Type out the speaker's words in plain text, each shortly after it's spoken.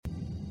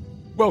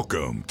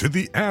Welcome to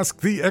the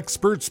Ask the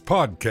Experts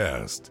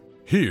podcast.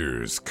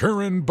 Here's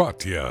Karan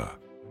Bhatia.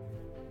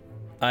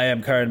 I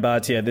am Karan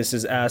Bhatia. This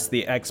is Ask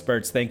the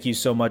Experts. Thank you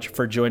so much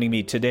for joining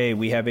me. Today,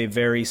 we have a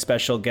very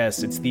special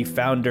guest. It's the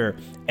founder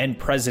and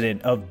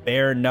president of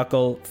Bare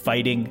Knuckle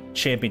Fighting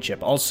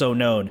Championship, also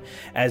known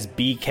as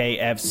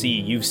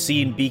BKFC. You've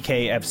seen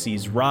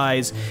BKFC's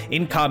rise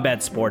in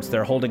combat sports.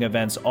 They're holding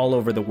events all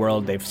over the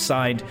world. They've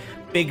signed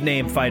big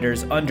name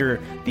fighters under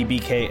the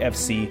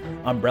BKFC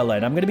umbrella.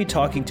 And I'm going to be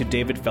talking to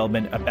David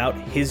Feldman about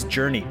his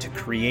journey to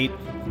create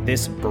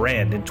this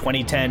brand. In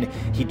 2010,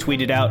 he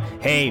tweeted out,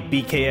 "Hey,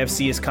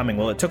 BKFC is coming."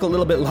 Well, it took a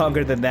little bit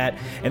longer than that,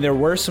 and there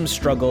were some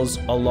struggles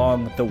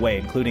along the way,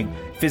 including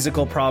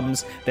physical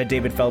problems that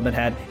David Feldman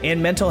had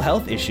and mental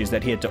health issues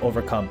that he had to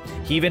overcome.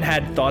 He even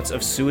had thoughts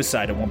of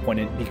suicide at one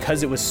point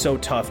because it was so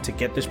tough to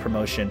get this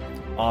promotion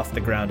off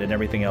the ground and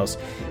everything else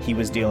he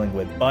was dealing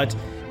with. But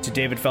to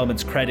David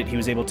Feldman's credit, he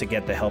was able to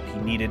get the help he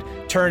needed,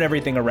 turn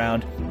everything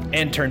around,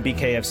 and turn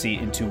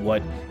BKFC into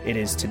what it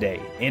is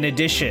today. In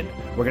addition,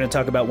 we're going to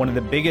talk about one of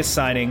the biggest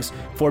signings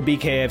for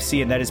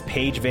BKFC, and that is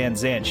Paige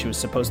VanZant. She was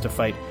supposed to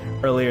fight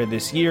earlier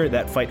this year.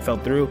 That fight fell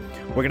through.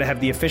 We're going to have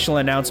the official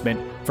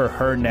announcement for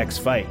her next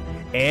fight.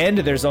 And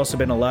there's also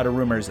been a lot of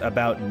rumors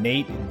about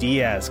Nate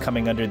Diaz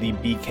coming under the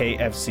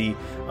BKFC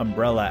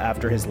umbrella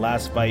after his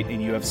last fight in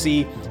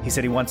UFC. He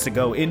said he wants to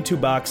go into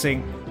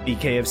boxing.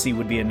 BKFC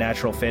would be a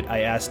natural fit.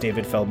 I asked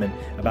David Feldman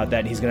about that,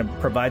 and he's going to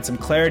provide some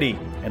clarity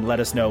and let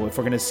us know if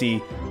we're going to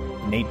see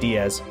Nate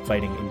Diaz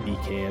fighting in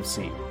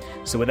BKFC.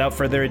 So without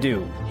further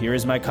ado, here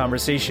is my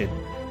conversation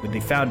with the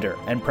founder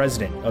and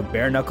president of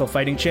Bare Knuckle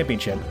Fighting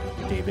Championship,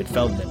 David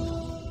Feldman.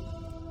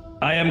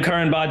 I am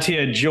Karan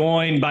Bhatia,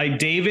 joined by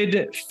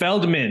David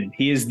Feldman.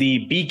 He is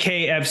the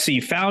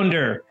BKFC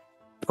founder,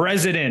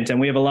 president, and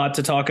we have a lot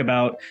to talk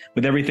about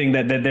with everything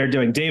that they're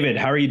doing. David,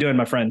 how are you doing,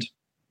 my friend?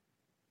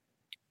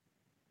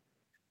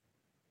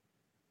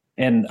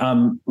 And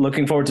I'm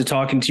looking forward to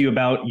talking to you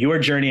about your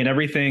journey and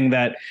everything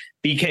that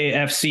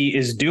BKFC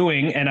is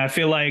doing. And I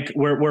feel like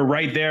we're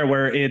right there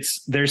where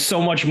there's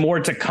so much more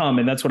to come.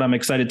 And that's what I'm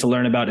excited to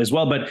learn about as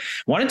well. But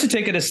wanted to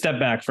take it a step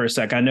back for a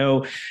sec. I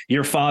know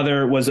your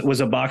father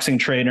was a boxing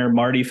trainer,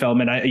 Marty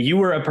Feldman. You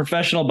were a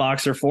professional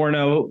boxer,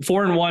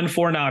 4-1,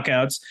 4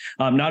 knockouts.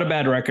 Not a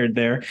bad record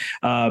there.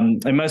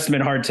 It must have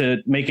been hard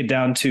to make it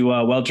down to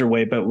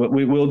welterweight, but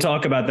we'll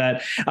talk about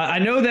that. I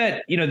know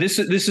that, this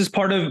is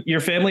part of your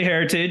family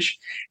heritage,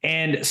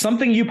 and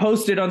something you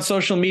posted on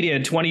social media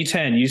in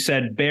 2010, you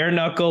said bare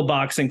knuckle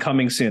boxing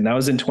coming soon. That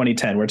was in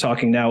 2010. We're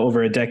talking now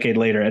over a decade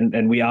later,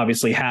 and we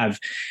obviously have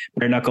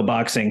bare knuckle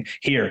boxing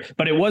here,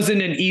 but it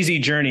wasn't an easy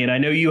journey. And I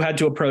know you had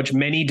to approach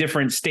many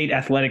different state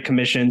athletic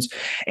commissions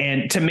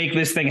and to make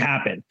this thing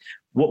happen.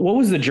 What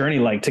was the journey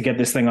like to get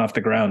this thing off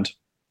the ground?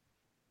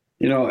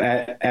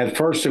 At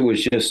first it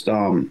was just,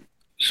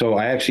 so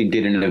I actually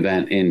did an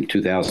event in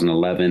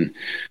 2011,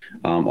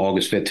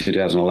 August 5th,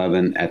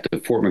 2011 at the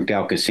Fort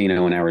McDowell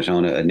Casino in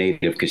Arizona, a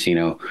native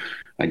casino.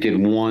 I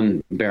did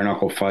one bare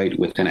knuckle fight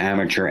with an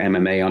amateur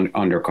MMA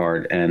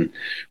undercard, and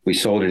we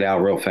sold it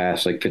out real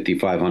fast, like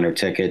 5,500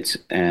 tickets.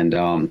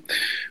 And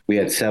we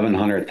had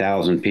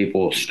 700,000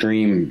 people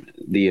stream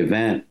the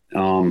event.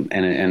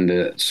 And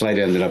the site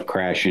ended up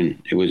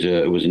crashing. It was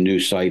a new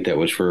site that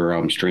was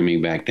for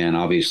streaming back then.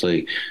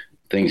 Obviously,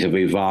 things have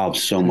evolved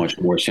so much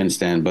more since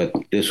then, but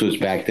this was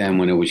back then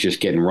when it was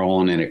just getting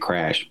rolling and it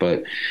crashed.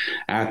 But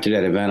after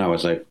that event, I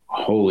was like,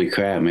 holy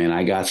crap, man,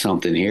 I got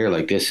something here.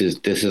 Like this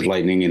is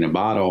lightning in a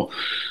bottle.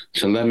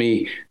 So let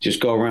me just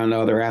go around to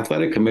other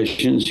athletic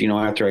commissions.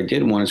 After I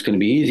did one, it's going to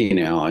be easy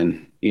now.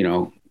 And,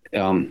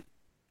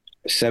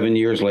 7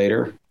 years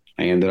later,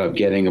 I ended up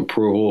getting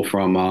approval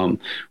from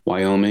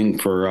Wyoming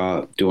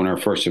for doing our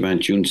first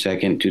event, June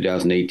 2nd,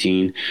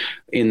 2018.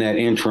 In that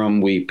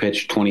interim, we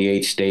pitched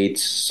 28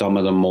 states, some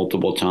of them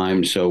multiple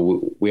times.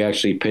 So we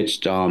actually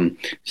pitched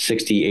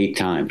 68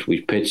 times.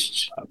 We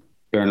pitched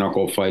bare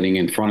knuckle fighting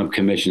in front of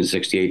commission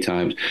 68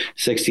 times,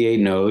 68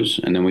 no's,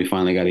 and then we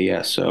finally got a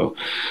yes. So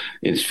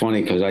it's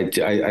funny because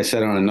I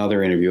said on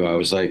another interview, I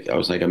was like,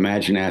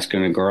 imagine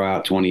asking a girl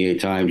out 28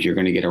 times, you're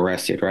going to get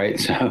arrested, right?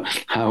 So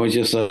I was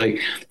just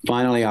like,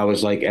 finally, I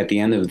was like, at the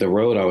end of the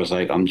road, I was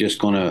like, I'm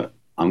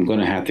going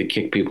to have to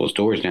kick people's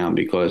doors down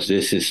because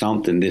this is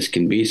something, this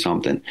can be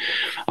something.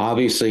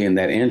 Obviously, in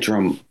that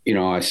interim,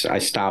 I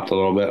stopped a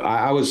little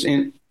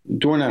bit.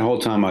 During that whole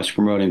time, I was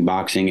promoting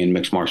boxing and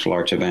mixed martial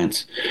arts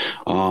events.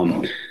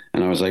 And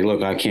I was like,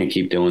 look, I can't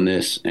keep doing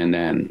this. And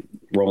then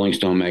Rolling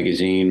Stone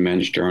magazine,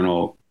 Men's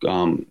Journal,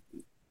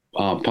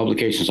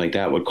 publications like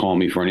that would call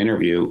me for an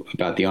interview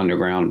about the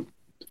underground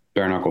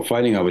bare knuckle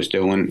fighting I was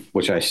doing,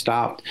 which I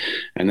stopped.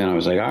 And then I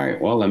was like, all right,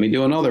 well, let me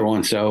do another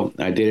one. So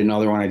I did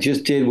another one. I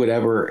just did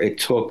whatever it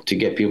took to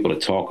get people to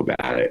talk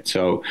about it.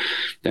 So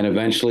then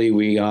eventually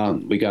we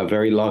got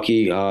very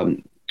lucky.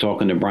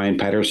 Talking to Brian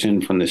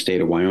Pedersen from the state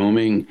of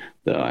Wyoming,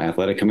 the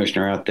athletic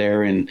commissioner out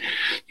there. And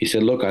he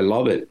said, look, I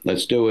love it.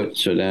 Let's do it.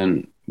 So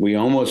then we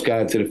almost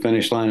got it to the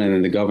finish line. And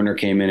then the governor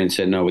came in and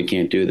said, no, we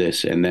can't do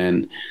this. And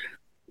then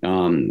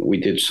We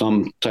did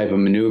some type of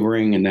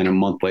maneuvering, and then a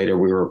month later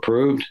we were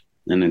approved.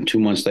 And then 2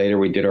 months later,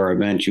 we did our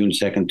event, June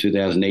 2nd,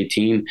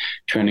 2018,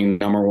 trending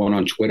 #1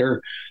 on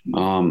Twitter.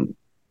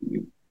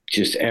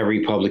 Just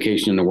every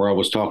publication in the world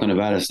was talking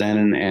about us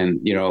then. And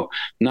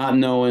not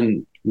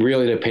knowing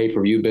really the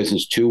pay-per-view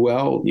business too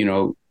well,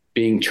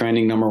 being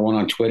trending #1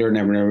 on Twitter and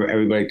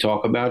everybody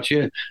talk about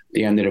you. At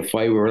the end of the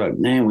fight, we were like,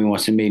 man, we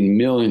must have made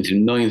millions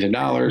and millions of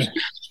dollars.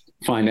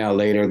 Find out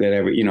later that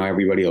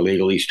everybody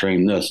illegally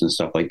streamed this and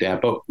stuff like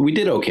that. But we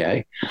did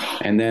okay.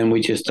 And then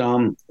we just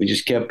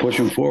kept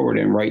pushing forward.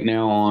 And right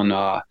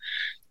now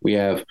we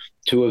have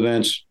 2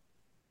 events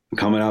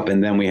coming up,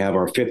 and then we have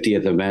our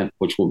 50th event,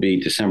 which will be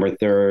December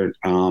 3rd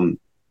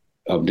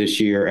of this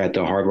year at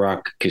the Hard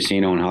Rock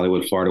Casino in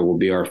Hollywood, Florida. Will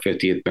be our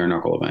 50th bare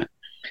knuckle event.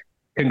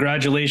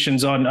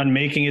 Congratulations on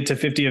making it to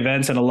 50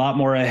 events and a lot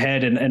more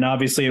ahead. And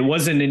obviously it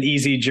wasn't an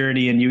easy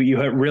journey, and you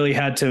really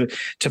had to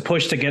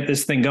push to get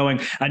this thing going.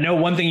 I know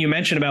one thing you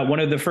mentioned about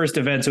one of the first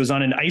events, it was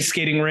on an ice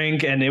skating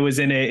rink, and it was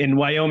in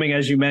Wyoming,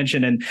 as you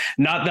mentioned, and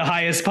not the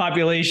highest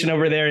population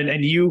over there.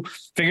 And you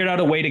figured out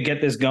a way to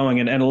get this going.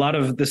 And a lot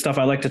of the stuff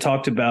I like to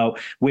talk about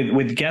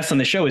with guests on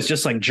the show is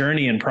just like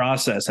journey and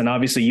process. And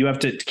obviously you have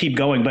to keep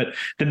going. But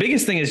the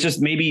biggest thing is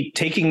just maybe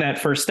taking that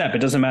first step. It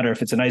doesn't matter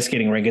if it's an ice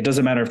skating rink. It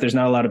doesn't matter if there's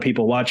not a lot of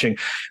people watching.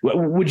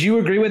 Would you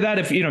agree with that?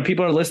 If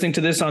people are listening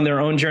to this on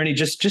their own journey,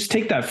 just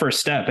take that first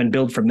step and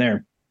build from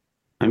there.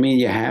 I mean,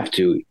 you have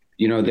to.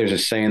 There's a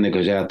saying that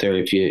goes out there: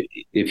 if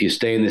you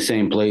stay in the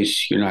same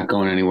place, you're not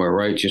going anywhere,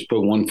 right? Just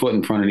put one foot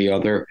in front of the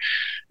other.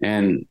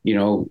 And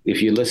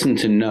if you listen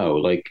to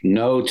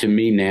no to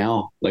me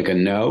now, like a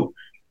no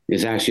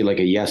is actually like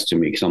a yes to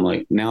me, because I'm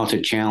like, now it's a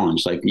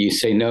challenge. Like, you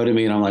say no to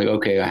me and I'm like,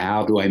 okay,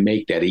 how do I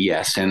make that a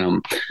yes?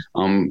 And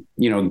I'm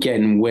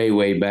getting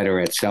way better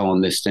at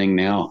selling this thing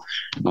now.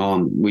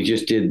 We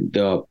just did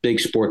the big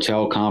Sports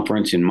Hell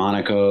conference in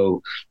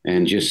Monaco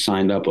and just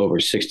signed up over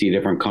 60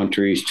 different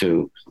countries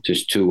to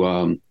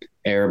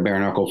air bare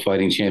knuckle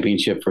fighting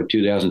championship for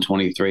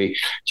 2023.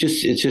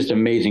 It's just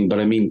amazing.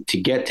 But I mean,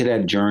 to get to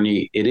that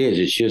journey,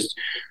 it's just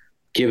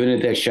giving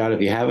it that shot. If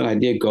you have an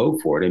idea, go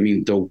for it. I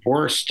mean, the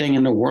worst thing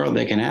in the world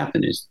that can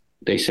happen is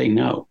they say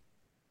no.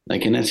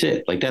 And that's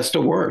it. That's the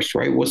worst,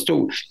 right? You're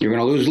going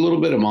to lose a little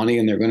bit of money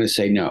and they're going to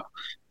say no.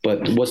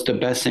 But what's the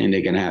best thing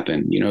that can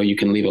happen? You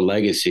can leave a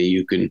legacy.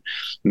 You can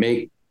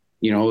make,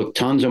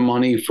 tons of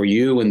money for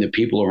you and the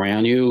people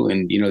around you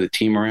and, the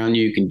team around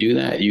you. You can do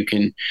that. You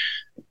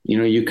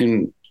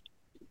can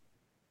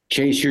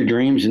chase your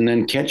dreams and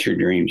then catch your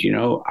dreams.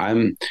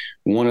 I'm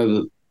one of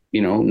the,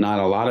 not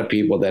a lot of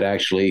people that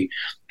actually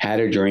had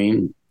a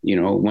dream,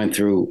 went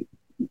through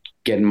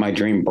getting my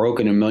dream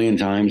broken a million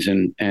times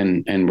and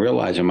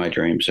realizing my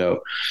dream.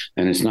 So,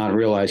 and it's not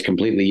realized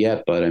completely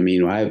yet, but I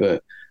mean, I have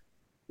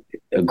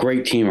a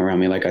great team around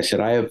me. Like I said,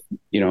 I have,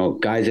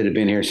 guys that have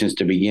been here since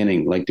the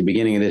beginning, like the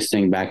beginning of this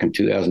thing back in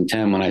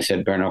 2010, when I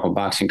said bare knuckle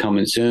boxing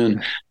coming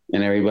soon.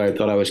 And everybody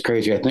thought I was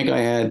crazy.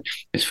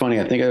 It's funny.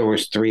 I think there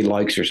was 3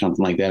 likes or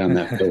something like that on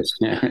that post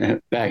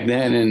back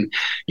then. And,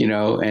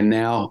 and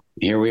now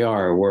here we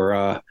are.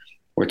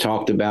 We're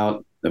talked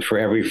about for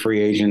every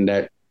free agent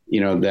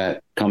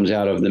that comes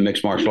out of the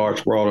mixed martial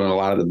arts world and a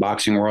lot of the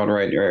boxing world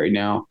right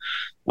now.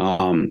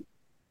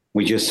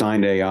 We just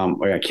signed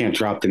I can't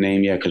drop the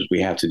name yet because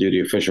we have to do the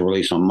official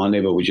release on Monday,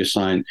 but we just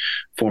signed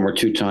former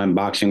 2-time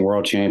boxing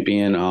world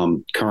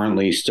champion,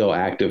 currently still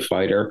active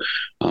fighter.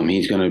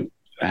 He's going to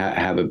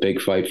have a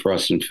big fight for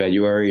us in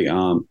February.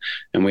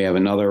 And we have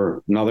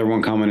another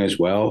one coming as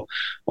well.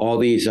 All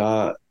these,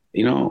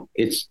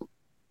 it's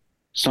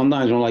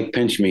sometimes when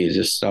pinch me, is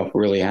this stuff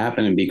really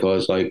happening?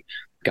 Because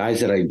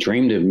guys that I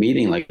dreamed of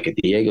meeting, like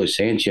Diego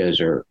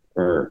Sanchez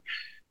or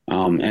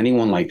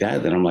anyone like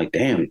that I'm like,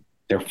 damn,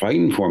 they're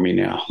fighting for me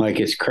now.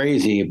 It's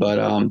crazy, but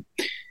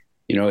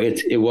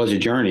it was a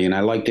journey. And I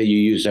like that you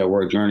use that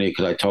word journey,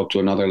 because I talked to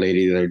another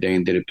lady the other day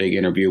and did a big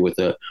interview with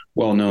a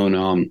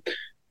well-known,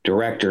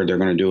 director.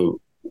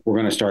 We're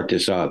going to start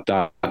this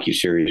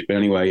docu-series. But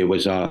anyway, it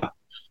was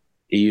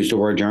he used the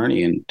word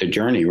journey, and the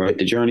journey, right?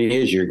 The journey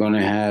is you're going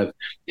to have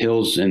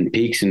hills and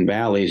peaks and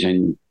valleys,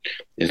 and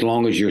as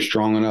long as you're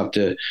strong enough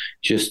to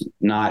just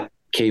not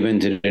cave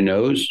into the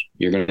nose,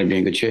 you're going to be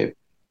in good shape.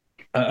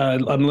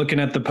 I'm looking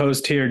at the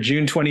post here,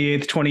 June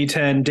 28th,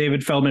 2010,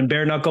 David Feldman,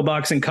 bare knuckle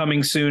boxing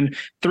coming soon.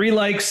 3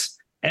 likes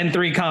and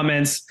 3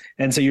 comments.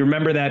 And so you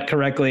remember that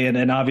correctly.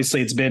 And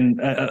obviously it's been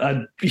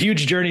a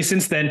huge journey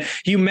since then.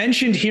 You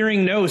mentioned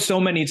hearing no so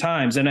many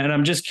times. And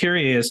I'm just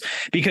curious,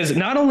 because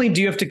not only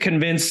do you have to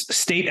convince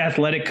state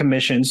athletic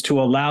commissions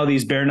to allow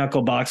these bare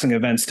knuckle boxing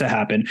events to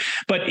happen,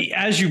 but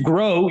as you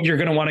grow, you're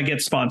going to want to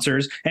get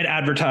sponsors and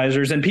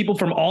advertisers and people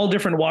from all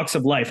different walks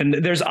of life. And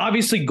there's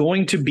obviously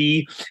going to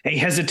be a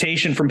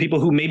hesitation from people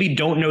who maybe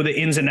don't know the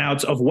ins and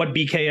outs of what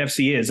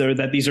BKFC is, or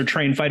that these are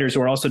trained fighters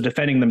who are also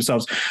defending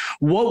themselves.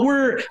 What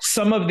were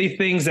some of the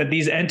things that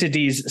these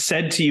entities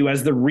said to you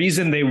as the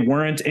reason they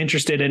weren't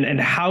interested in, and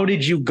how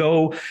did you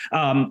go?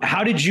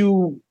 How did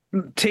you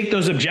take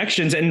those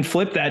objections and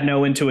flip that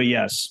no into a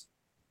yes?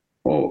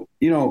 Well,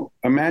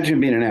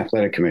 imagine being an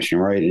athletic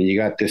commissioner, right? And you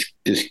got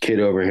this kid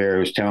over here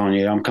who's telling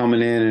you, I'm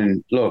coming in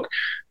and look,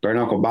 bare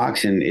knuckle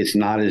boxing, it's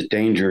not as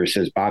dangerous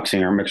as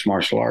boxing or mixed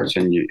martial arts.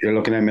 And you're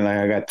looking at me like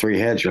I got three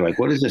heads. You're like,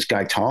 what is this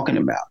guy talking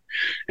about?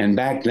 And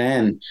back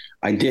then,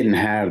 I didn't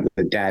have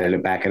the data to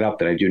back it up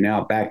that I do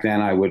now. Back then,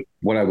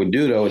 what I would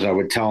do though is I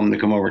would tell them to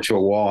come over to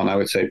a wall and I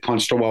would say,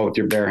 punch the wall with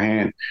your bare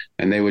hand.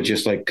 And they would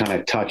just like kind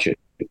of touch it.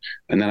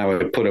 And then I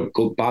would put a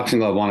boxing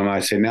glove on them.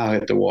 I'd say, now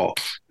hit the wall.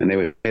 And they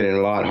would hit it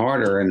a lot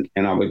harder. And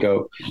I would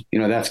go,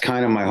 that's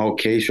kind of my whole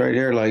case right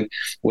here. Like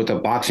with a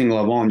boxing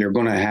glove on, you're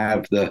going to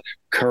have the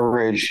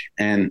courage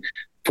and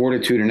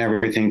fortitude and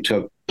everything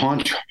to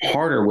punch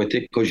harder with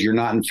it because you're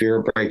not in fear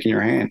of breaking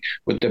your hand.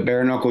 With the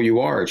bare knuckle, you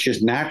are. It's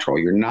just natural.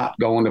 You're not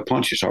going to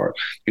punch as hard.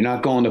 You're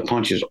not going to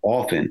punch as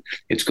often.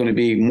 It's going to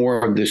be more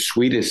of the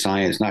sweetest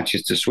science, not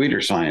just the sweeter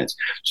science.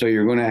 So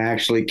you're going to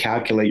actually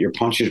calculate your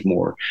punches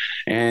more.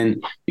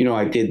 And,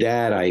 I did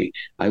that. I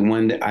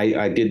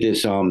did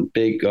this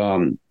big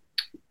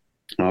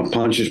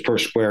punches per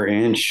square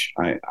inch.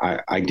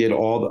 I did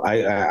all.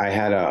 I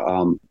had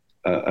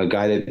a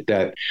guy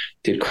that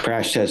did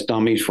crash test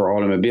dummies for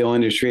automobile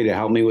industry to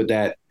help me with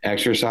that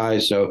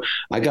exercise. So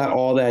I got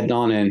all that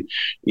done. And,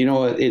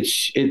 at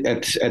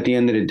the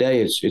end of the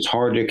day, it's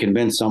hard to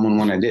convince someone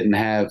when I didn't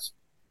have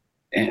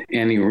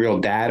any real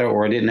data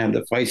or I didn't have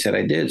the fights that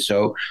I did.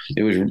 So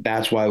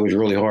that's why it was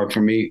really hard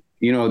for me.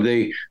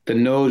 The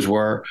no's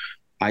were,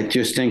 I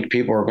just think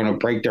people are going to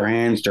break their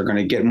hands. They're going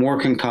to get more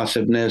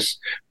concussiveness.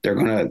 They're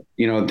going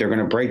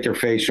to break their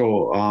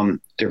facial.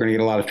 They're going to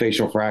get a lot of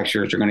facial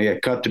fractures. They're going to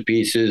get cut to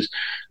pieces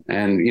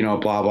and,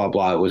 blah, blah,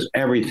 blah. It was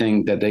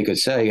everything that they could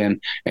say.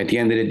 And at the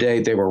end of the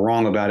day, they were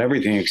wrong about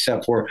everything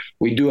except for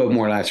we do have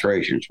more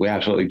lacerations. We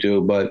absolutely do.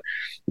 But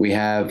we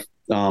have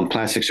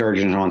plastic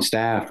surgeons on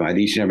staff at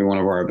each and every one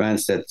of our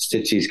events that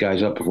stitch these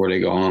guys up before they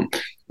go home.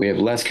 We have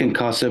less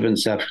concussive and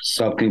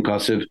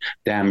subconcussive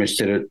damage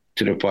to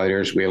the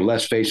fighters. We have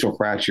less facial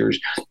fractures,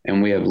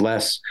 and we have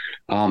less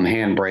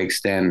hand breaks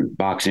than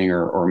boxing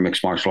or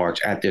mixed martial arts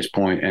at this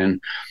point.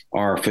 And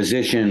our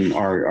physician,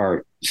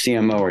 our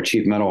CMO, our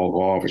chief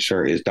medical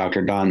officer, is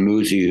Dr. Don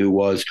Muzi, who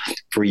was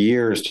for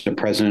years the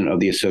president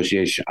of the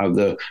Association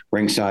of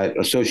Ringside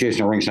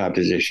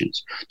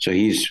Physicians. So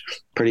he's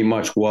pretty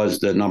much was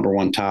the number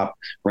one top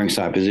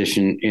ringside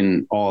physician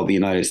in all of the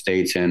United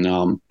States. And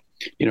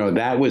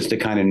that was the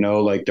kind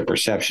of like the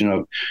perception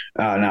of,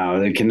 no,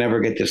 they can never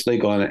get this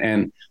legal.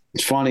 And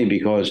it's funny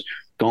because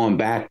going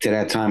back to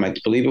that time, I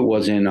believe it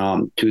was in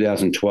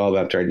 2012,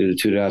 after I did the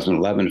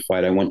 2011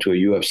 fight, I went to a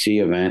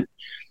UFC event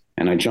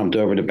and I jumped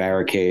over the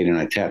barricade and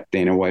I tapped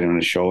Dana White on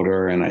the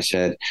shoulder and I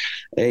said,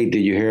 hey, did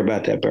you hear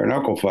about that bare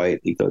knuckle fight?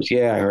 He goes,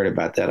 yeah, I heard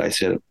about that. I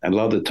said, I'd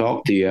love to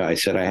talk to you. I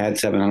said, I had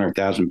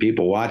 700,000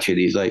 people watch it.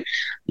 He's like,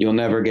 you'll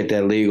never get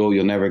that legal.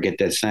 You'll never get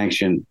that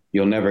sanctioned.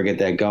 You'll never get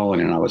that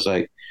going. And I was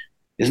like,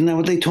 isn't that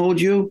what they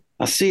told you?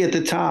 I'll see you at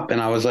the top.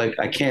 And I was like,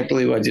 I can't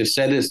believe I just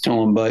said this to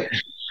him. But,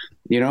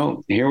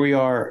 here we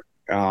are,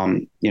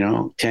 10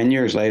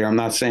 years later. I'm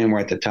not saying we're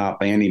at the top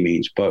by any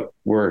means, but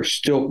we're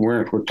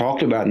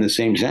talked about in the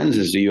same sentence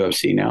as the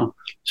UFC now.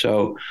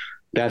 So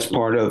that's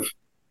part of,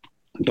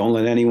 don't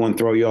let anyone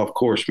throw you off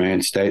course,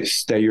 man.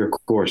 Stay your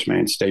course,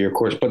 man. Stay your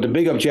course. But the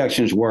big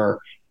objections were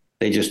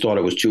they just thought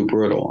it was too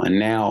brutal. And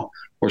now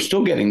we're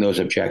still getting those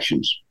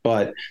objections.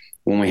 But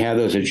when we have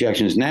those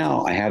objections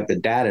now, I have the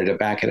data to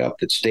back it up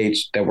that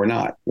states that we're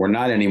not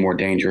any more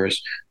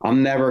dangerous.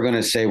 I'm never going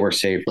to say we're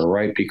safer,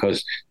 right?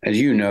 Because as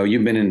you know,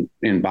 you've been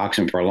in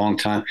boxing for a long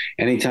time.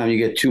 Anytime you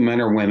get two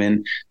men or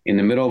women in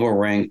the middle of a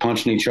ring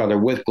punching each other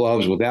with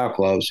gloves, without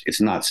gloves,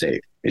 it's not safe.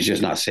 It's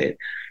just not safe.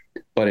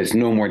 But it's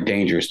no more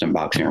dangerous than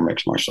boxing or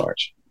mixed martial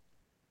arts.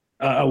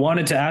 I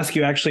wanted to ask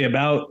you actually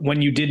about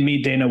when you did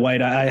meet Dana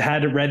White. I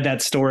had read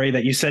that story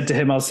that you said to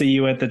him, I'll see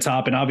you at the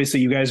top. And obviously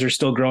you guys are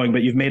still growing,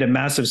 but you've made a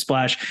massive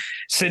splash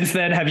since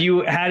then. Have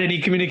you had any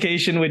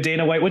communication with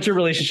Dana White? What's your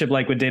relationship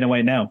like with Dana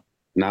White now?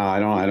 No, I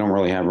don't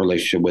really have a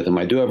relationship with him.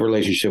 I do have a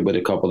relationship with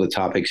a couple of the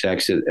top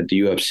execs at the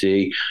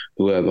UFC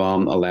who have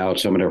allowed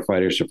some of their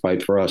fighters to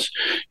fight for us.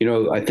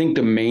 I think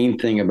the main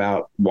thing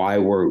about why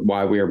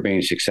we are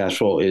being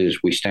successful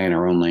is we stay in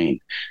our own lane.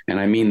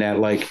 And I mean that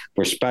like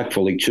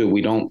respectfully too.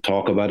 We don't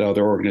talk about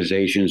other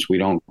organizations. We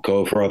don't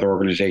go for other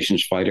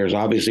organizations' fighters.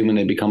 Obviously, when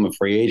they become a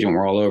free agent,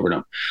 we're all over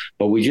them.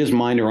 But we just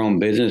mind our own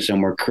business,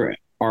 and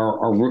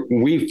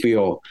we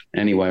feel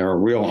anyway, our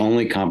real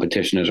only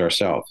competition is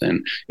ourselves.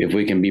 And if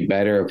we can be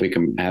better, if we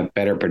can have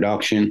better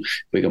production,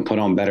 we can put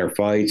on better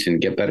fights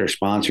and get better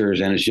sponsors.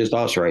 And it's just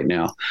us right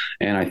now.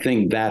 And I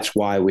think that's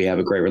why we have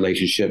a great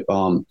relationship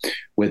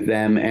with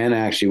them and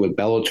actually with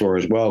Bellator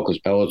as well, because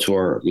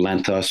Bellator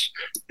lent us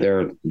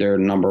their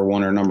number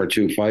one or number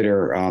two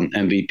fighter,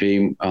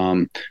 MVP,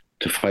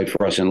 to fight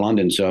for us in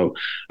London. So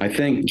I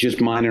think just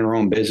minding our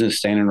own business,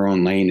 staying in our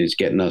own lane is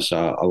getting us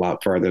a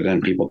lot further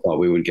than people thought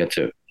we would get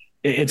to.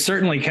 It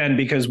certainly can,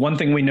 because one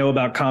thing we know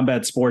about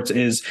combat sports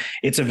is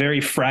it's a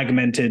very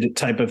fragmented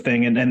type of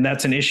thing. And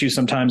that's an issue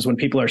sometimes when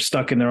people are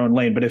stuck in their own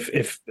lane. But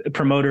if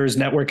promoters,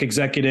 network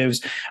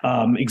executives,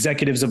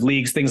 executives of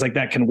leagues, things like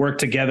that can work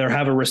together,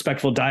 have a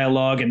respectful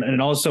dialogue,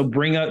 and also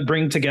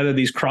bring together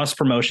these cross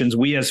promotions,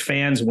 we as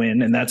fans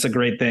win. And that's a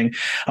great thing.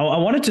 I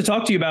wanted to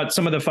talk to you about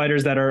some of the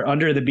fighters that are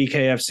under the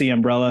BKFC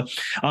umbrella.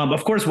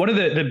 Of course, one of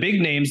the big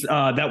names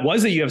that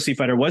was a UFC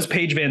fighter was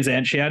Paige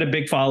VanZant. She had a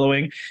big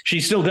following. She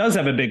still does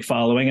have a big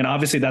following, and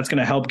obviously that's going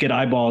to help get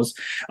eyeballs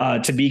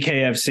to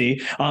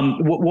BKFC.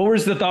 What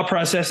was the thought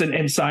process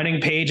in signing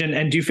Paige,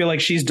 and do you feel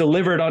like she's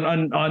delivered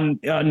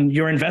on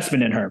your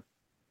investment in her?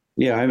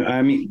 Yeah,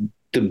 I mean,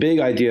 the big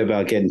idea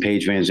about getting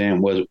Paige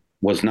VanZant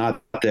was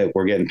not that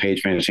we're getting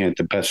Paige VanZant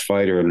the best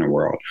fighter in the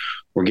world.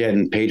 We're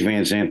getting Paige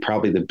VanZant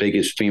probably the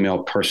biggest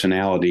female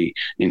personality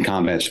in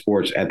combat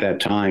sports at that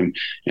time,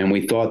 and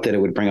we thought that it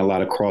would bring a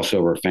lot of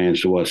crossover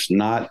fans to us,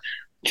 not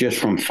just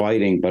from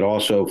fighting, but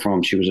also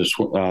she was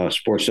a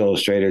Sports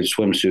Illustrated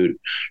swimsuit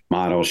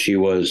model. She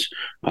was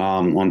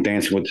on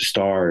Dancing with the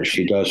Stars.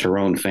 She does her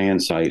own fan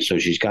site. So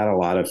she's got a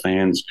lot of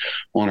fans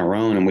on her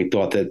own. And we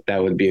thought that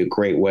that would be a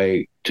great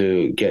way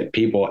to get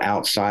people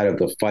outside of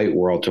the fight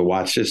world to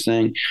watch this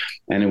thing.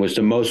 And it was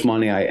the most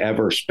money I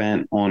ever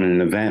spent on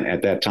an event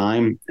at that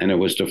time. And it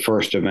was the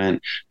first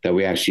event that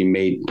we actually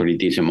made pretty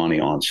decent money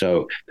on.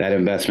 So that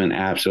investment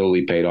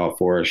absolutely paid off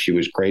for us. She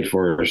was great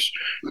for us.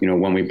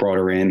 When we brought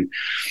her in,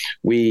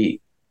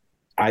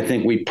 I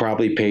think we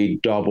probably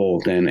paid double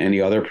than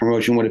any other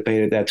promotion would have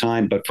paid at that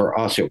time. But for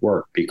us, it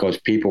worked because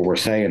people were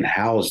saying,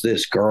 how's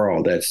this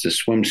girl that's the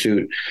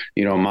swimsuit,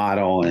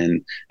 model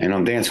and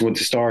on Dancing with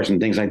the Stars and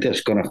things like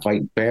this going to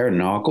fight bare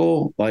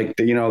knuckle? Like,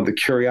 the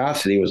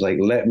curiosity was like,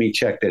 let me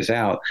check this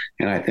out.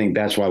 And I think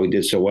that's why we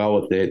did so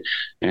well with it.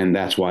 And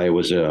that's why it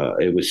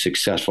was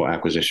successful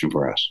acquisition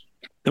for us.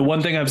 The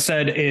one thing I've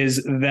said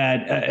is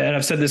that, and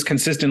I've said this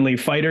consistently,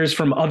 fighters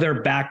from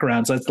other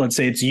backgrounds, let's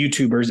say it's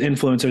YouTubers,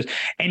 influencers,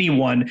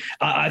 anyone,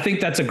 I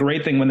think that's a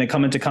great thing when they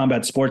come into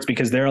combat sports,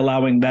 because they're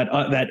allowing that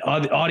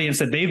audience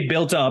that they've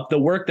built up, the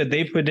work that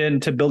they've put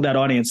in to build that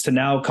audience, to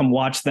now come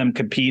watch them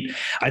compete.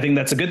 I think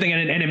that's a good thing.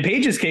 And in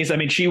Paige's case, I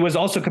mean, she was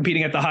also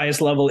competing at the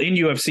highest level in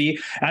UFC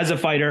as a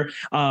fighter,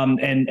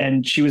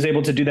 and she was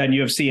able to do that in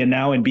UFC and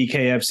now in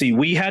BKFC.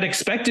 We had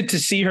expected to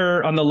see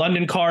her on the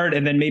London card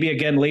and then maybe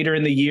again later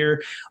in the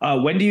year.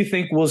 When do you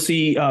think we'll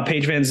see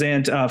Paige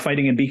VanZant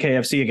fighting in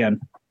BKFC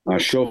again?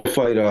 She'll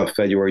fight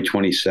February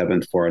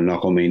 27th for a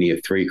Knucklemania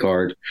 3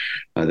 card.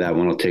 That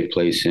one will take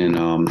place in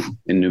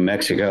New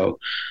Mexico.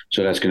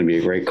 So that's going to be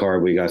a great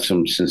card. We got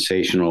some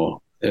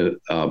sensational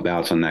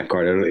bouts on that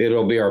card.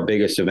 It'll be our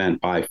biggest event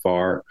by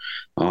far.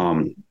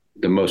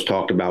 The most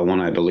talked about one,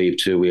 I believe,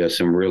 too. We have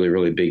some really,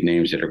 really big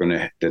names that are going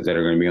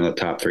to be on the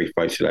top 3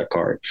 fights of that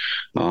card.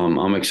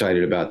 I'm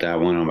excited about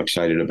that one. I'm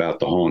excited about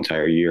the whole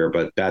entire year,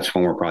 but that's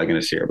when we're probably going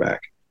to see her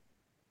back.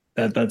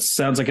 That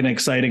sounds like an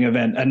exciting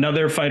event.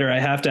 Another fighter I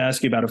have to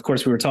ask you about, of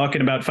course, we were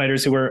talking about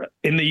fighters who were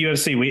in the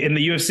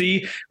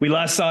UFC. We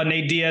last saw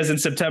Nate Diaz in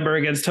September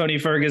against Tony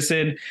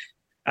Ferguson.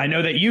 I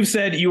know that you've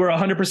said you were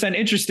 100%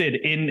 interested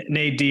in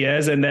Nate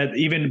Diaz, and that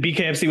even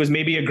BKFC was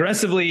maybe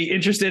aggressively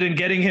interested in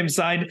getting him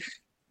signed.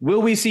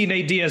 Will we see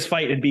Nate Diaz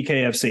fight in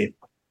BKFC?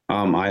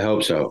 I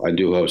hope so. I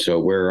do hope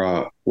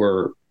so.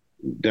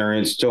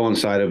 They're still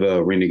inside of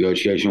a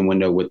renegotiation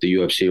window with the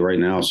UFC right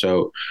now.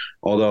 So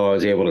although I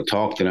was able to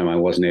talk to them, I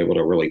wasn't able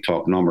to really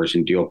talk numbers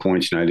and deal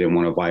points, and I didn't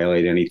want to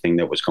violate anything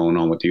that was going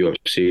on with the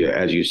UFC.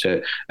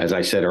 As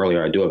I said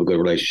earlier, I do have a good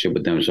relationship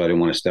with them, so I didn't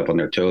want to step on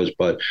their toes.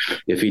 But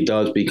if he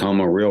does become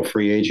a real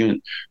free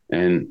agent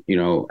and,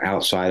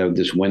 outside of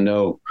this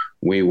window,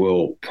 we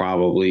will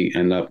probably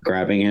end up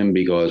grabbing him,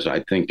 because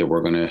I think that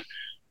we're going to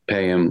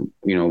pay him,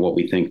 what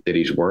we think that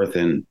he's worth.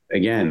 And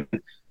again,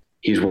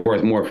 he's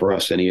worth more for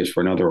us than he is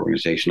for another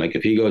organization. Like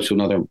if he goes to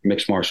another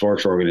mixed martial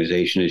arts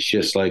organization, it's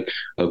just like,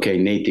 okay,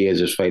 Nate Diaz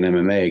is fighting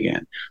MMA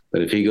again.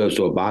 But if he goes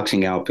to a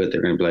boxing outfit,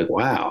 they're going to be like,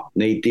 wow,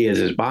 Nate Diaz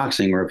is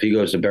boxing. Or if he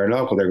goes to bare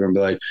knuckle, they're going to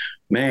be like,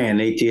 man,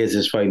 Nate Diaz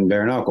is fighting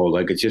bare knuckle.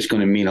 Like it's just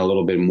going to mean a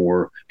little bit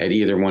more at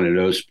either one of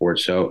those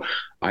sports. So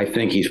I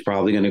think he's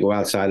probably going to go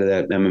outside of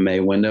that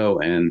MMA window,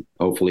 and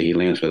hopefully he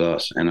lands with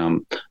us. And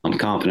I'm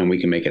confident we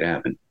can make it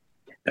happen.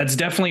 That's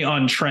definitely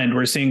on trend.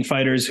 We're seeing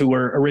fighters who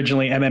were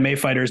originally MMA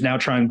fighters now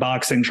trying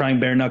boxing, trying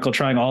bare knuckle,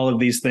 trying all of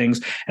these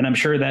things. And I'm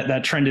sure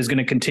that trend is going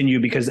to continue,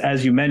 because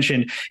as you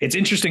mentioned, it's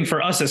interesting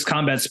for us as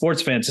combat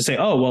sports fans to say,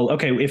 oh, well,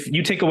 okay, if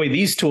you take away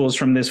these tools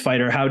from this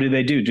fighter, how do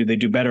they do? Do they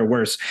do better,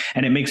 worse?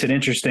 And it makes it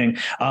interesting.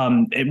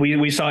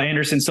 We saw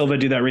Anderson Silva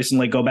do that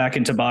recently, go back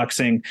into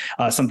boxing,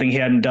 something he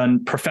hadn't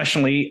done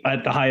professionally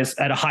at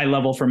a high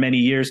level for many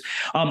years.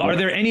 Are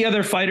there any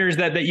other fighters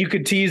that you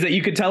could tease, that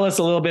you could tell us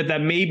a little bit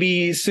that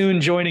maybe soon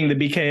joining the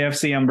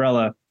BKFC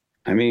umbrella?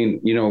 I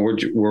mean,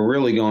 we're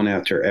really going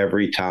after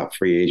every top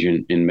free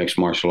agent in mixed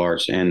martial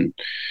arts, and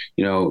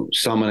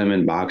some of them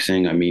in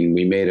boxing. I mean,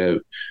 we made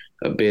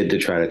a bid to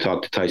try to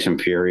talk to Tyson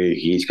Fury.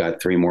 He's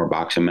got 3 more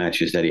boxing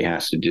matches that he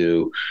has to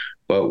do.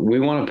 But we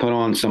want to put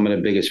on some of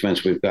the biggest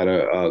events. We've got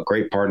a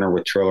great partner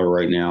with Triller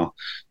right now,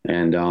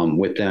 and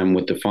with them,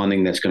 with the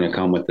funding that's going to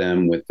come with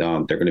them,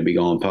 they're going to be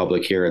going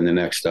public here in the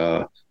next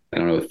I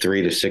don't know,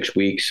 3 to 6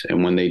 weeks,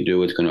 and when they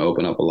do, it's going to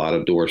open up a lot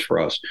of doors for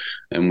us.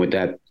 And with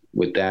that,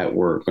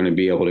 we're going to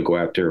be able to go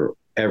after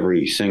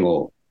every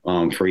single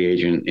free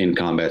agent in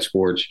combat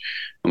sports,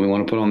 and we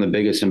want to put on the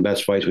biggest and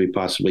best fights we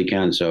possibly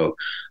can. So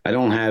I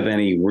don't have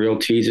any real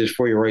teasers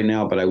for you right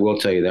now, but I will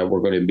tell you that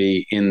we're going to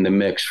be in the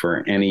mix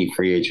for any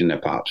free agent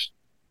that pops,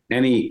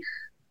 any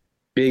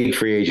big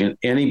free agent,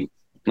 let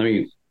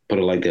me put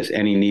it like this,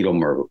 any needle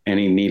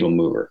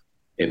mover.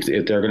 If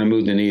they're going to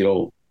move the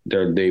needle,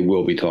 they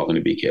will be talking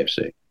to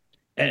BKFC.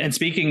 And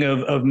speaking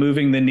of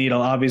moving the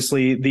needle,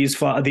 obviously these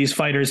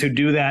fighters who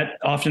do that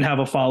often have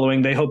a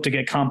following. They hope to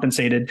get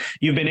compensated.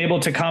 You've been able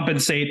to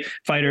compensate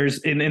fighters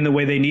in the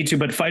way they need to,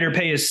 but fighter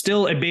pay is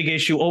still a big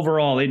issue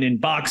overall in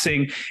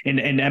boxing, in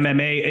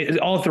MMA,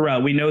 all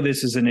throughout. We know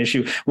this is an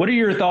issue. What are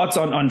your thoughts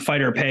on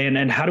fighter pay,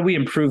 and how do we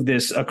improve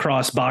this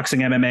across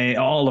boxing, MMA,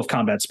 all of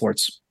combat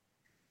sports?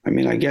 I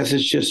mean, I guess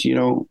it's just,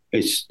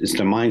 it's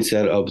the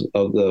mindset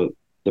of the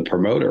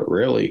promoter,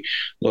 really.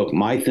 Look,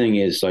 my thing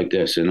is like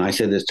this, and I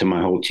said this to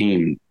my whole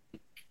team,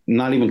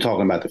 not even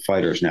talking about the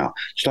fighters now,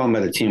 just talking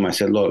about the team. I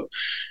said, look,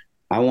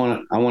 I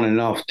want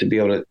enough to be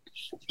able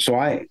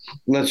to.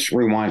 Let's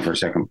rewind for a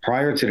second.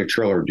 Prior to the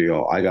Triller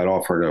deal, I got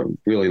offered a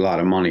really lot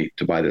of money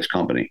to buy this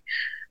company,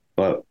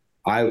 but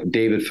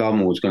David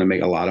Feldman was going to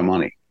make a lot of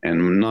money,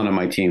 and none of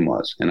my team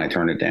was, and I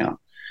turned it down.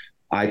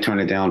 I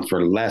turned it down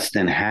for less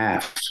than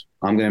half.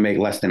 I'm going to make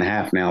less than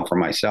half now for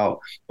myself,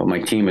 but my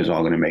team is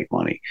all going to make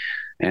money.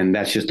 And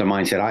that's just the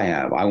mindset I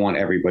have. I want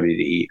everybody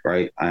to eat,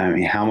 right? I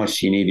mean, how much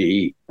do you need to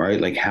eat,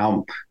 right? Like,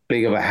 how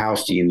big of a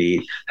house do you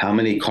need? How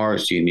many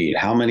cars do you need?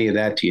 How many of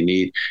that do you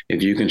need?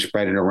 If you can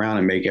spread it around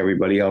and make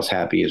everybody else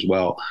happy as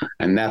well.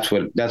 And that's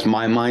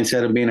my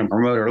mindset of being a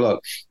promoter.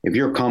 Look, if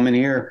you're coming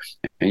here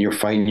and you're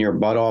fighting your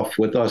butt off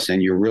with us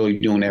and you're really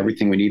doing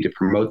everything we need to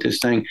promote this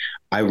thing,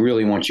 I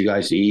really want you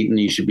guys to eat, and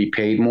you should be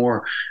paid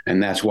more.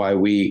 And that's why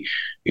we,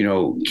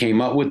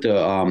 came up with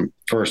the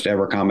first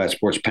ever combat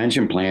sports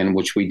pension plan,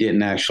 which we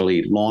didn't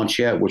actually launch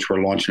yet, which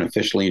we're launching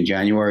officially in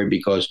January,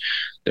 because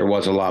there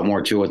was a lot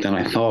more to it than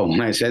I thought. When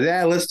I said,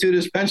 let's do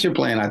this pension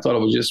plan, I thought it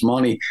was just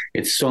money.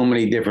 It's so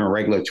many different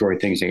regulatory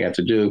things they have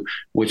to do,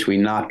 which we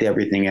knocked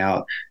everything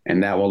out,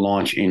 and that will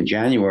launch in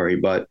January.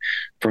 But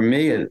for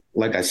me,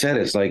 like I said,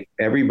 it's like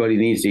everybody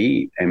needs to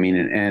eat. I mean,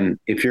 and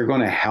if you're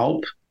going to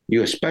help,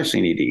 you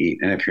especially need to eat.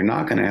 And if you're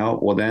not going to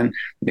help, well, then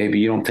maybe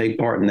you don't take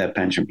part in that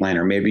pension plan,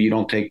 or maybe you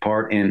don't take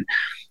part in,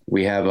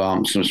 we have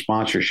some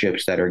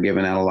sponsorships that are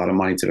giving out a lot of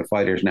money to the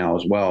fighters now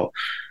as well.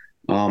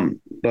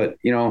 But,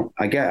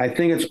 I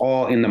think it's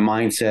all in the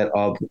mindset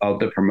of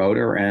the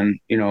promoter, and,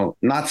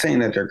 not saying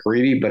that they're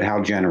greedy, but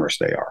how generous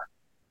they are.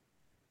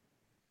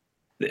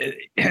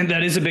 And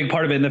that is a big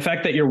part of it. And the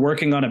fact that you're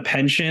working on a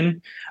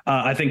pension,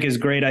 I think is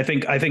great. I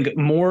think the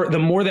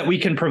more that we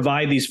can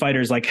provide these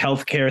fighters, like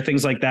healthcare,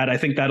 things like that, I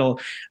think that'll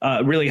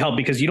really help,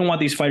 because you don't want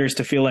these fighters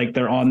to feel like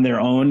they're on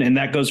their own. And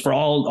that goes for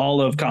all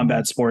of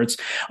combat sports.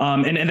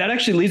 And that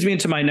actually leads me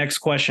into my next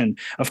question.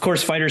 Of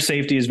course, fighter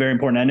safety is very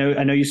important.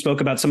 I know you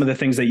spoke about some of the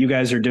things that you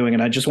guys are doing,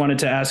 and I just wanted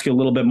to ask you a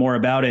little bit more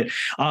about it.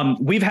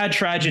 We've had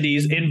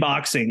tragedies in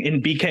boxing, in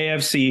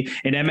BKFC,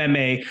 in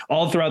MMA,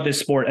 all throughout this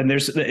sport. And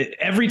there's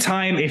every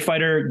time a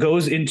fighter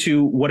goes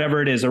into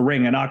whatever it is, a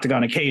ring, an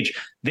octagon, a cage,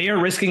 they are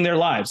risking their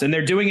lives, and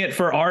they're doing it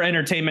for our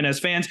entertainment as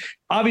fans.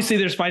 Obviously,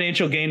 there's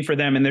financial gain for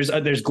them, and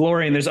there's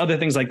glory, and there's other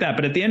things like that.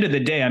 But at the end of the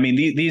day, I mean,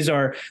 these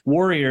are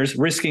warriors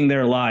risking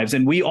their lives,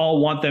 and we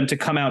all want them to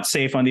come out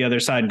safe on the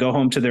other side, go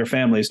home to their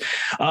families.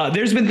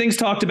 There's been things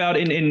talked about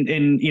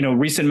in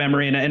recent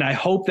memory, and I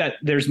hope that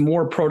there's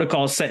more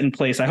protocols set in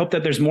place. I hope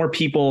that there's more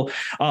people,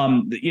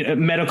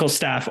 medical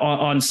staff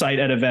on site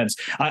at events.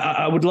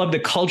 I would love the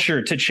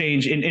culture to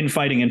change in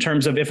fighting, in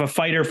terms of, if a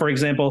fighter, for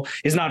example,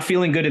 is not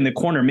feeling good in the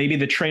corner, maybe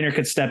the trainer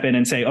could step in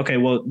and say, okay,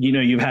 well,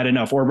 you've had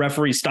enough, or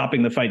referee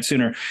stopping the fight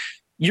sooner.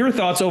 Your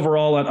thoughts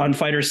overall on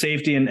fighter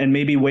safety and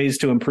maybe ways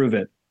to improve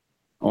it?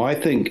 Well, I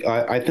think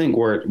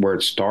where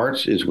it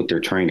starts is with their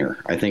trainer.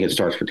 I think it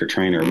starts with their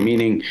trainer,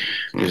 meaning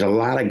there's a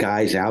lot of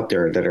guys out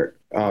there that are,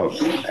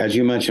 as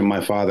you mentioned,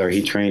 my father,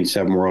 he trained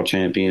 7 world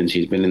champions.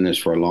 He's been in this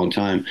for a long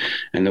time.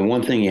 And the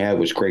one thing he had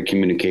was great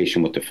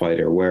communication with the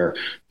fighter, where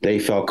they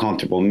felt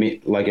comfortable.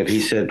 Like if he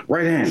said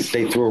right hand,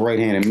 they threw a right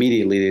hand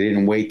immediately. They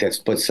didn't wait that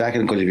split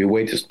second, because if you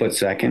wait the split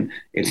second,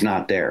 it's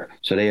not there.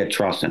 So they had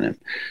trust in him.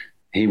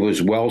 He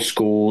was well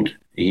schooled.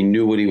 He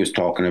knew what he was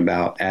talking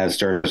about, as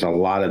there's a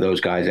lot of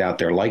those guys out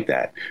there like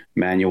that.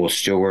 Manuel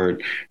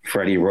Stewart,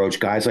 Freddie Roach,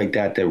 guys like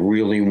that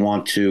really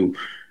want to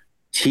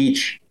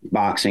teach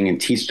boxing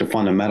and teach the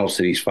fundamentals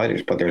to these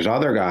fighters. But there's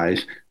other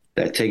guys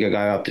that take a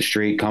guy off the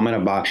street, come in a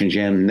boxing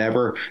gym,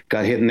 never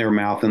got hit in their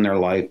mouth in their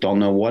life, don't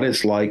know what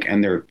it's like,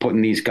 and they're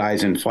putting these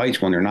guys in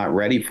fights when they're not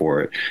ready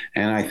for it.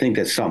 And I think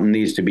that something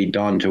needs to be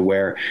done to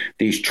where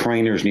these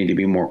trainers need to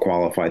be more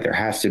qualified. There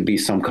has to be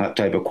some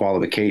type of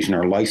qualification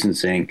or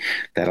licensing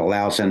that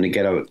allows them to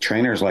get a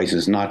trainer's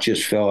license, not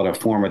just fill out a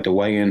form at the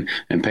weigh-in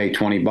and pay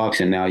 $20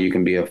 and now you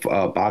can be a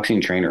boxing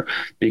trainer,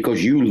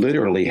 because you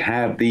literally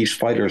have these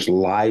fighters'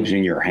 lives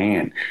in your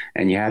hand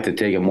and you have to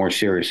take it more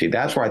seriously.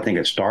 That's where I think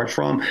it starts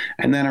from,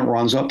 and then it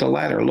runs up the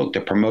ladder. Look,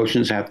 the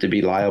promotions have to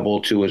be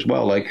liable too as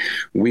well. Like,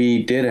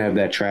 we did have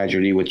that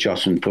tragedy with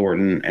Justin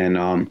Thornton,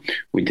 and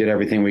we did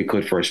everything we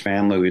could for his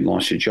family. We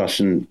launched a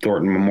Justin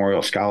Thornton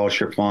Memorial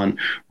Scholarship Fund.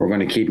 We're going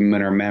to keep him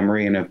in our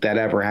memory, and if that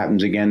ever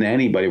happens again to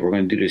anybody, we're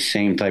going to do the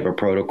same type of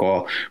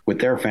protocol with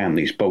their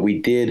families. But we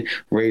did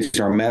raise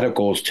our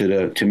medicals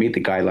to meet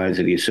the guidelines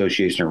of the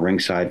Association of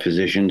Ringside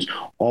Physicians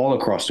all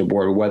across the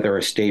board. Whether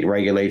a state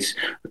regulates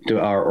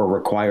or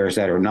requires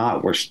that or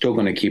not, we're still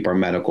going to keep our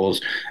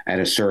medicals at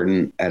a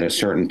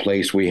certain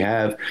place. We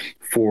have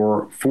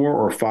four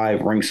or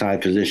five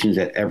ringside physicians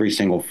at every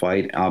single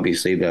fight,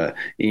 obviously the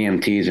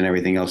EMTs and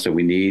everything else that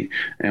we need.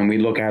 And we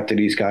look after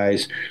these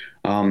guys,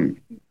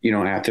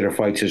 after the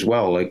fights as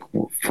well. Like,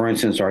 for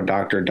instance, our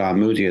doctor, Don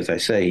Muzi, as I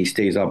say, he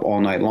stays up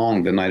all night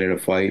long the night of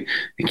the fight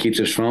and keeps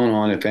his phone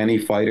on. If any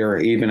fighter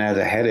even has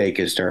a headache,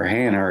 if their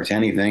hand hurts,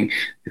 anything,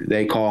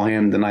 they call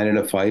him the night of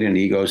the fight and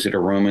he goes to the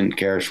room and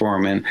cares for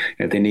them. And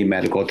if they need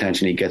medical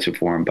attention, he gets it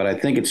for them. But I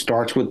think it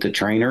starts with the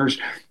trainers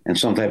and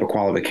some type of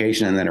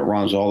qualification, and then it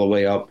runs all the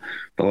way up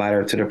the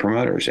ladder to the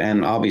promoters.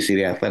 And obviously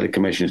the athletic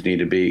commissions need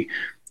to be,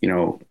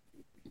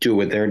 do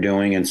what they're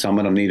doing, and some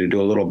of them need to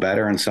do a little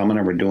better, and some of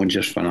them are doing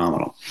just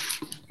phenomenal.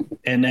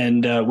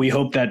 And we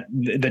hope that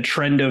the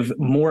trend of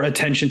more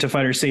attention to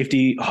fighter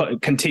safety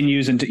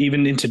continues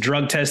into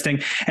drug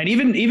testing, and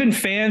even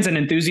fans and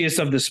enthusiasts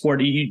of the sport.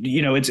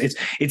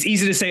 It's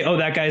easy to say, oh,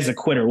 that guy's a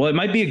quitter. Well, it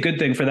might be a good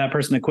thing for that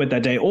person to quit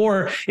that day.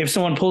 Or if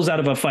someone pulls out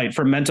of a fight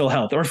for mental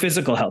health or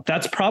physical health,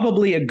 that's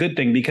probably a good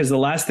thing, because the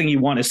last thing you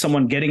want is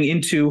someone getting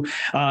into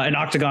an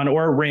octagon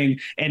or a ring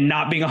and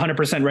not being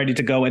 100% ready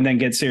to go and then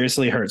get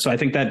seriously hurt. So I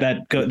think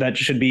that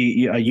should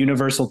be a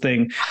universal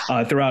thing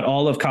throughout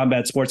all of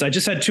combat sports. I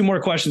just had two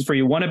more questions for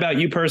you, one about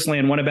you personally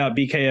and one about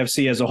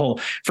BKFC as a whole.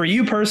 For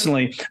you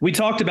personally, we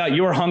talked about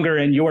your hunger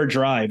and your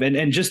drive,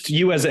 and just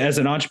you as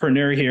an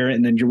entrepreneur here,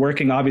 and then you're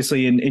working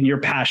obviously in your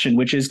passion,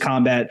 which is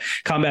combat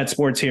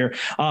sports here.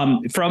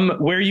 From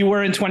where you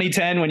were in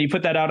 2010 when you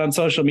put that out on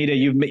social media,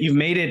 you've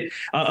made it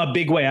a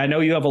big way. I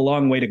know you have a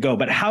long way to go,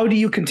 but how do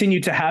you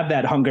continue to have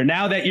that hunger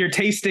now that you're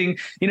tasting,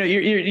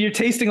 you're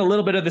tasting a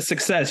little bit of the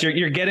success,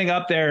 you're getting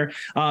up there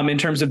in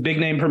terms of big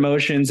name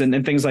promotions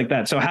and things like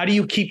that. So how do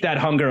you keep that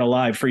hunger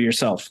alive for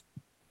yourself?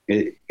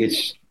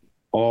 It's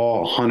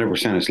all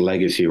 100% it's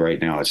legacy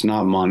right now. It's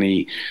not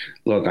money.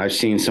 Look, I've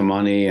seen some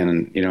money,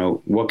 and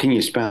what can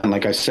you spend?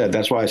 Like I said,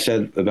 that's why I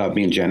said about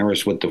being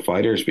generous with the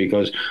fighters,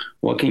 because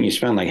what can you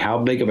spend? Like, how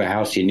big of a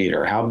house do you need,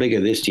 or how big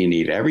of this do you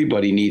need?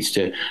 Everybody needs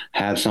to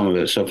have some of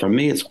it. So for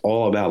me, it's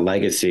all about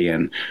legacy.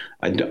 And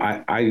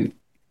I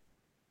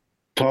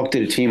talk to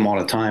the team all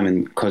the time,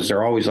 and because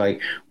they're always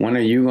like, when are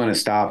you going to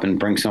stop and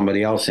bring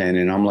somebody else in?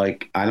 And I'm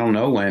like, I don't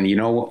know when.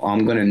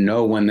 I'm going to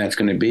know when that's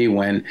going to be,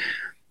 when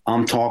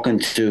I'm talking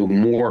to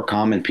more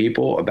common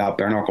people about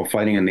bare knuckle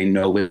fighting and they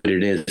know what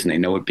it is and they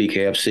know what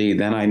BKFC,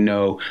 then I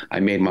know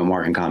I made my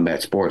mark in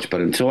combat sports.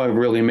 But until I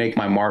really make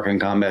my mark in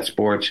combat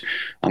sports,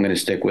 I'm going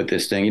to stick with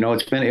this thing.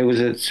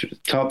 It's a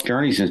tough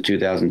journey since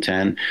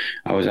 2010.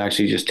 I was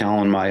actually just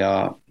telling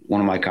my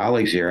one of my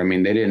colleagues here. I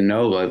mean, they didn't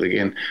know, like,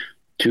 again,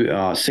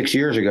 6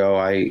 years ago,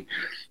 I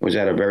was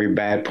at a very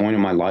bad point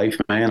in my life,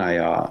 man.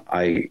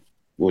 I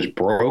was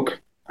broke.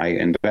 I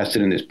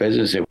invested in this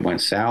business. It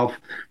went south.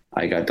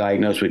 I got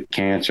diagnosed with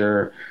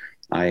cancer.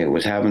 I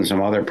was having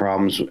some other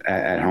problems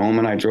at home,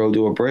 and I drove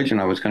to a bridge, and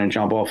I was going to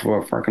jump off of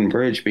a fucking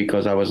bridge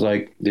because I was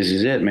like, this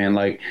is it, man.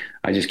 Like,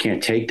 I just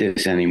can't take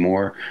this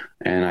anymore.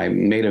 And I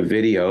made a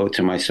video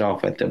to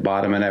myself at the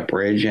bottom of that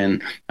bridge,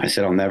 and I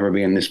said, I'll never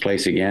be in this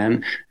place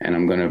again, and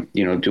I'm going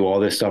to, do all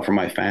this stuff for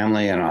my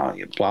family, and I'll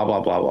blah,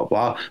 blah, blah, blah,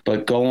 blah.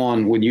 But go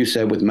on what you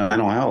said with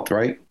mental health,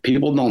 right?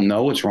 People don't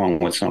know what's wrong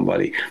with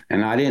somebody.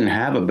 And I didn't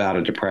have a bout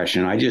of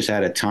depression. I just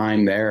had a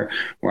time there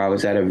where I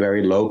was at a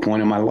very low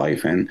point in my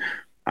life, and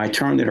I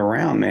turned it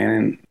around, man.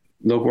 And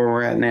look where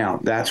we're at now.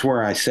 That's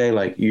where I say,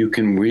 like, you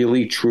can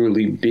really,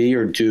 truly be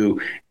or do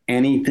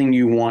anything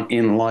you want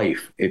in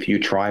life if you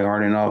try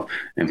hard enough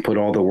and put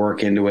all the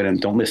work into it, and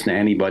don't listen to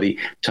anybody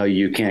tell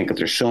you can't, because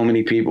there's so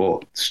many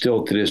people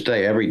still to this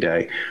day, every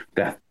day,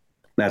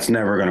 that's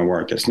never going to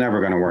work. That's never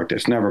going to work.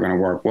 That's never going to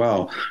work.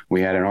 Well,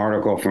 we had an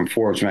article from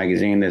Forbes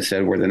magazine that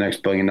said we're the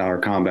next $1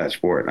 billion combat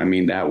sport. I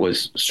mean, that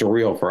was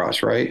surreal for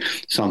us, right?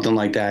 Something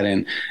like that.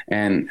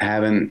 And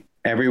having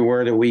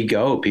everywhere that we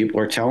go, people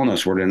are telling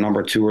us we're the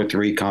number 2 or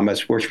 3 combat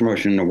sports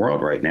promotion in the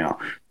world right now.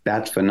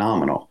 That's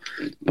phenomenal.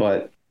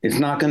 But it's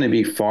not going to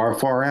be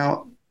far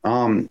out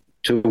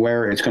to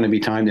where it's going to be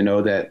time to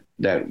know that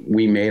that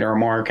we made our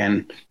mark,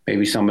 and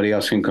maybe somebody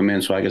else can come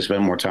in so I can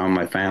spend more time with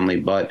my family.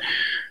 But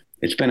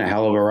it's been a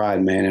hell of a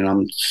ride, man. And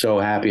I'm so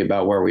happy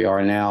about where we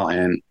are now,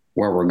 and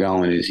where we're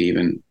going is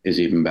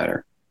even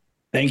better.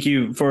 Thank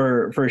you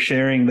for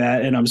sharing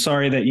that. And I'm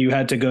sorry that you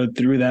had to go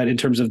through that in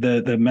terms of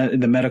the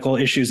medical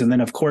issues. And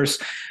then, of course,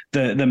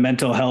 the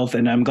mental health.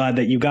 And I'm glad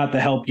that you got the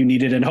help you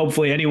needed. And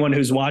hopefully anyone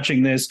who's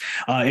watching this,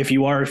 if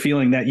you are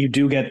feeling that you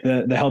do get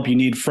the help you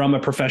need from a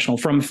professional,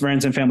 from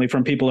friends and family,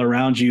 from people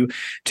around you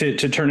to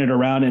turn it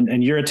around.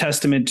 And you're a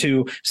testament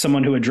to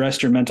someone who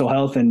addressed your mental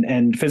health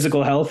and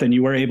physical health, and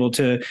you were able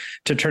to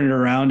turn it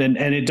around. And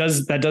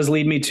that does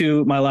lead me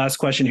to my last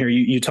question here.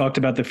 You talked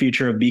about the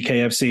future of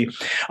BKFC.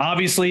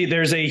 Obviously,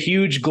 there's a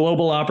huge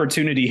global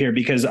opportunity here,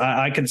 because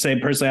I can say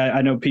personally,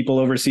 I know people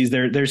overseas,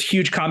 there's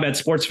huge combat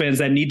sports fans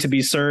that need to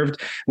be served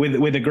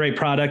with a great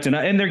product.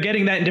 And they're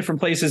getting that in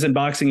different places in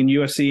boxing and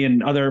UFC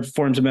and other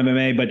forms of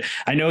MMA. But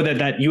I know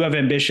that you have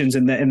ambitions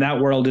in that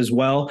world as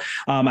well.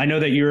 I know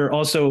that you're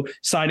also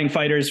signing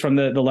fighters from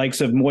the likes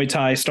of Muay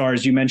Thai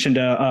stars. You mentioned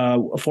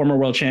a former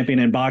world champion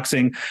in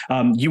boxing.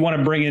 You want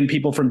to bring in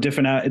people from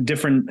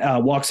different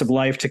walks of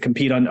life to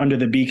compete under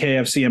the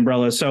BKFC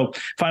umbrella. So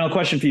final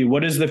question for you.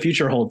 What does the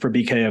future hold for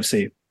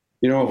BKFC?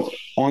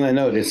 On that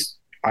note,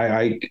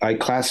 I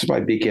classify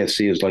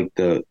BKFC as like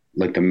the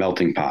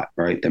melting pot,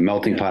 right? The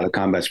melting pot of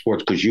combat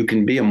sports, because you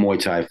can be a Muay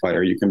Thai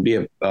fighter, you can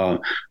be a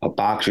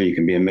boxer, you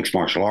can be a mixed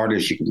martial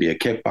artist, you can be a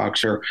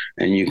kickboxer,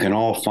 and you can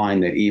all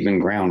find that even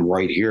ground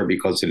right here,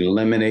 because it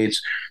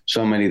eliminates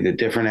so many of the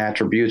different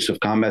attributes of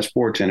combat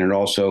sports, and it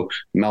also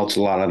melts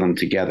a lot of them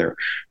together.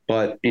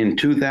 But in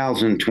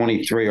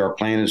 2023, our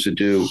plan is to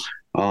do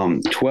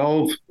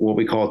 12 what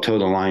we call toe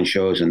the line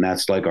shows, and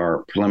that's like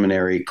our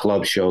preliminary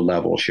club show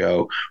level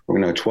show.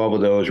 We're going to do 12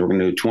 of those. We're going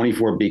to do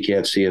 24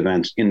 BKFC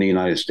events in the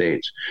United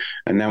States,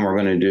 and then we're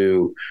going to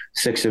do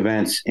 6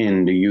 events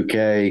in the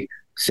UK,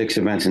 6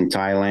 events in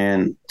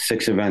Thailand,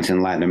 6 events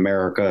in Latin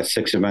America,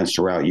 6 events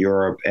throughout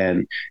Europe.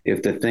 And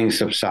if the things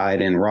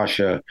subside in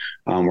Russia,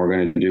 we're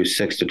going to do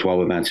 6 to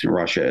 12 events in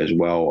Russia as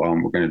well.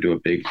 We're going to do a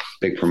big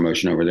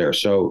promotion over there.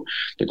 So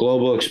the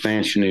global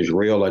expansion is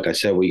real. Like I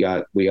said, we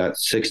got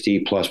 60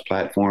 plus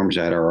platforms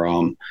at our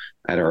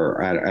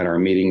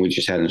meeting we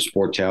just had in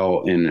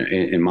Sportel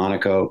in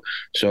Monaco.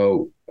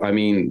 So I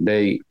mean,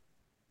 they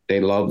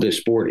love this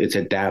sport. It's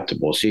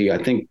adaptable. See,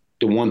 I think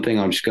the one thing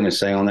I'm just going to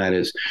say on that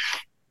is,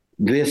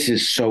 this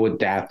is so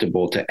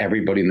adaptable to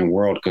everybody in the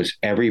world, because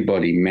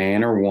everybody,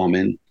 man or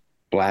woman,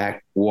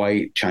 black,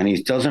 white,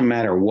 Chinese, doesn't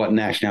matter what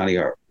nationality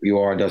you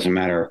are, doesn't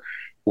matter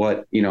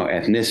what,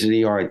 ethnicity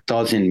you are, it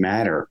doesn't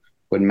matter.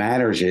 What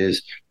matters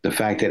is the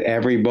fact that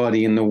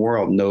everybody in the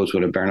world knows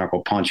what a bare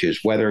knuckle punch is.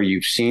 Whether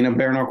you've seen a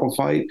bare knuckle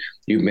fight,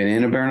 you've been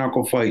in a bare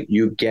knuckle fight,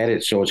 you get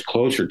it, so it's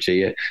closer to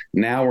you.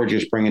 Now we're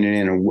just bringing it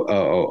in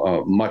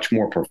a much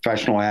more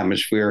professional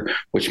atmosphere,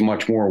 with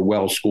much more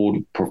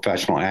well-schooled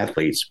professional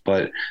athletes.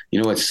 But,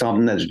 it's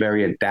something that's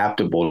very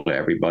adaptable to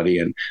everybody.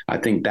 And I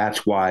think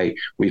that's why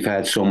we've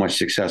had so much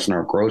success in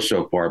our growth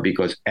so far,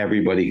 because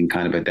everybody can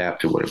kind of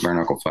adapt to what a bare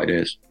knuckle fight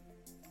is.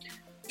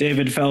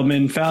 David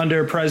Feldman,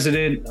 founder,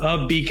 president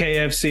of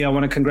BKFC. I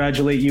want to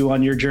congratulate you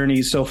on your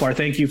journey so far.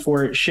 Thank you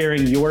for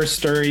sharing your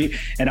story.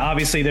 And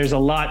obviously there's a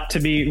lot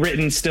to be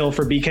written still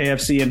for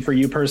BKFC and for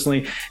you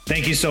personally.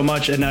 Thank you so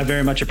much. And I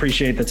very much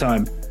appreciate the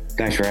time.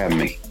 Thanks for having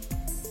me.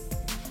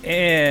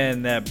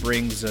 And that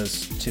brings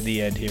us to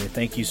the end here.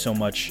 Thank you so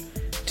much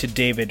to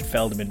David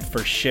Feldman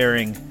for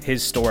sharing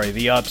his story,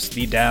 the ups,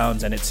 the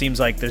downs. And it seems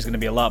like there's going to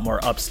be a lot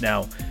more ups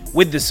now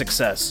with the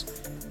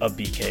success of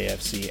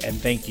BKFC. And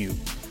thank you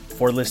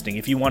for listening.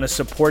 If you want to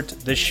support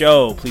the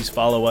show, please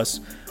follow us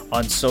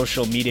on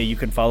social media. You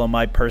can follow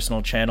my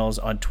personal channels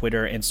on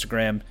Twitter,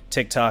 Instagram,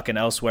 TikTok, and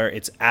elsewhere.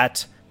 It's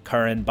at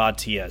Karan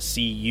Bhatia,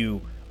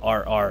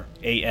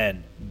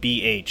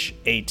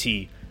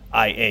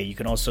 CURRANBHATIA. You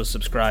can also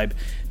subscribe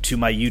to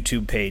my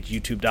YouTube page,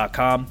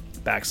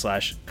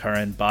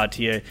 youtube.com/Karan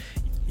Bhatia.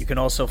 You can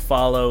also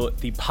follow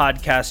the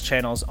podcast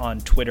channels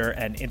on Twitter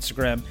and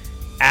Instagram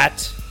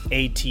at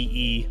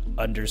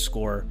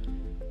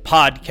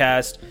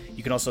ATE_podcast.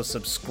 You can also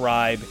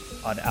subscribe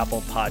on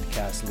Apple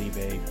Podcasts, leave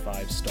a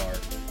 5-star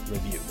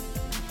review.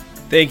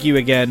 Thank you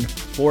again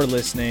for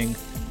listening.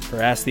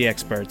 For Ask the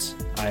Experts,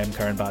 I am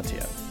Karan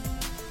Bhatia.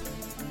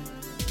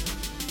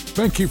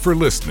 Thank you for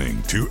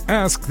listening to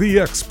Ask the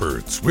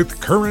Experts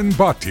with Karan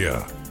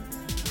Bhatia.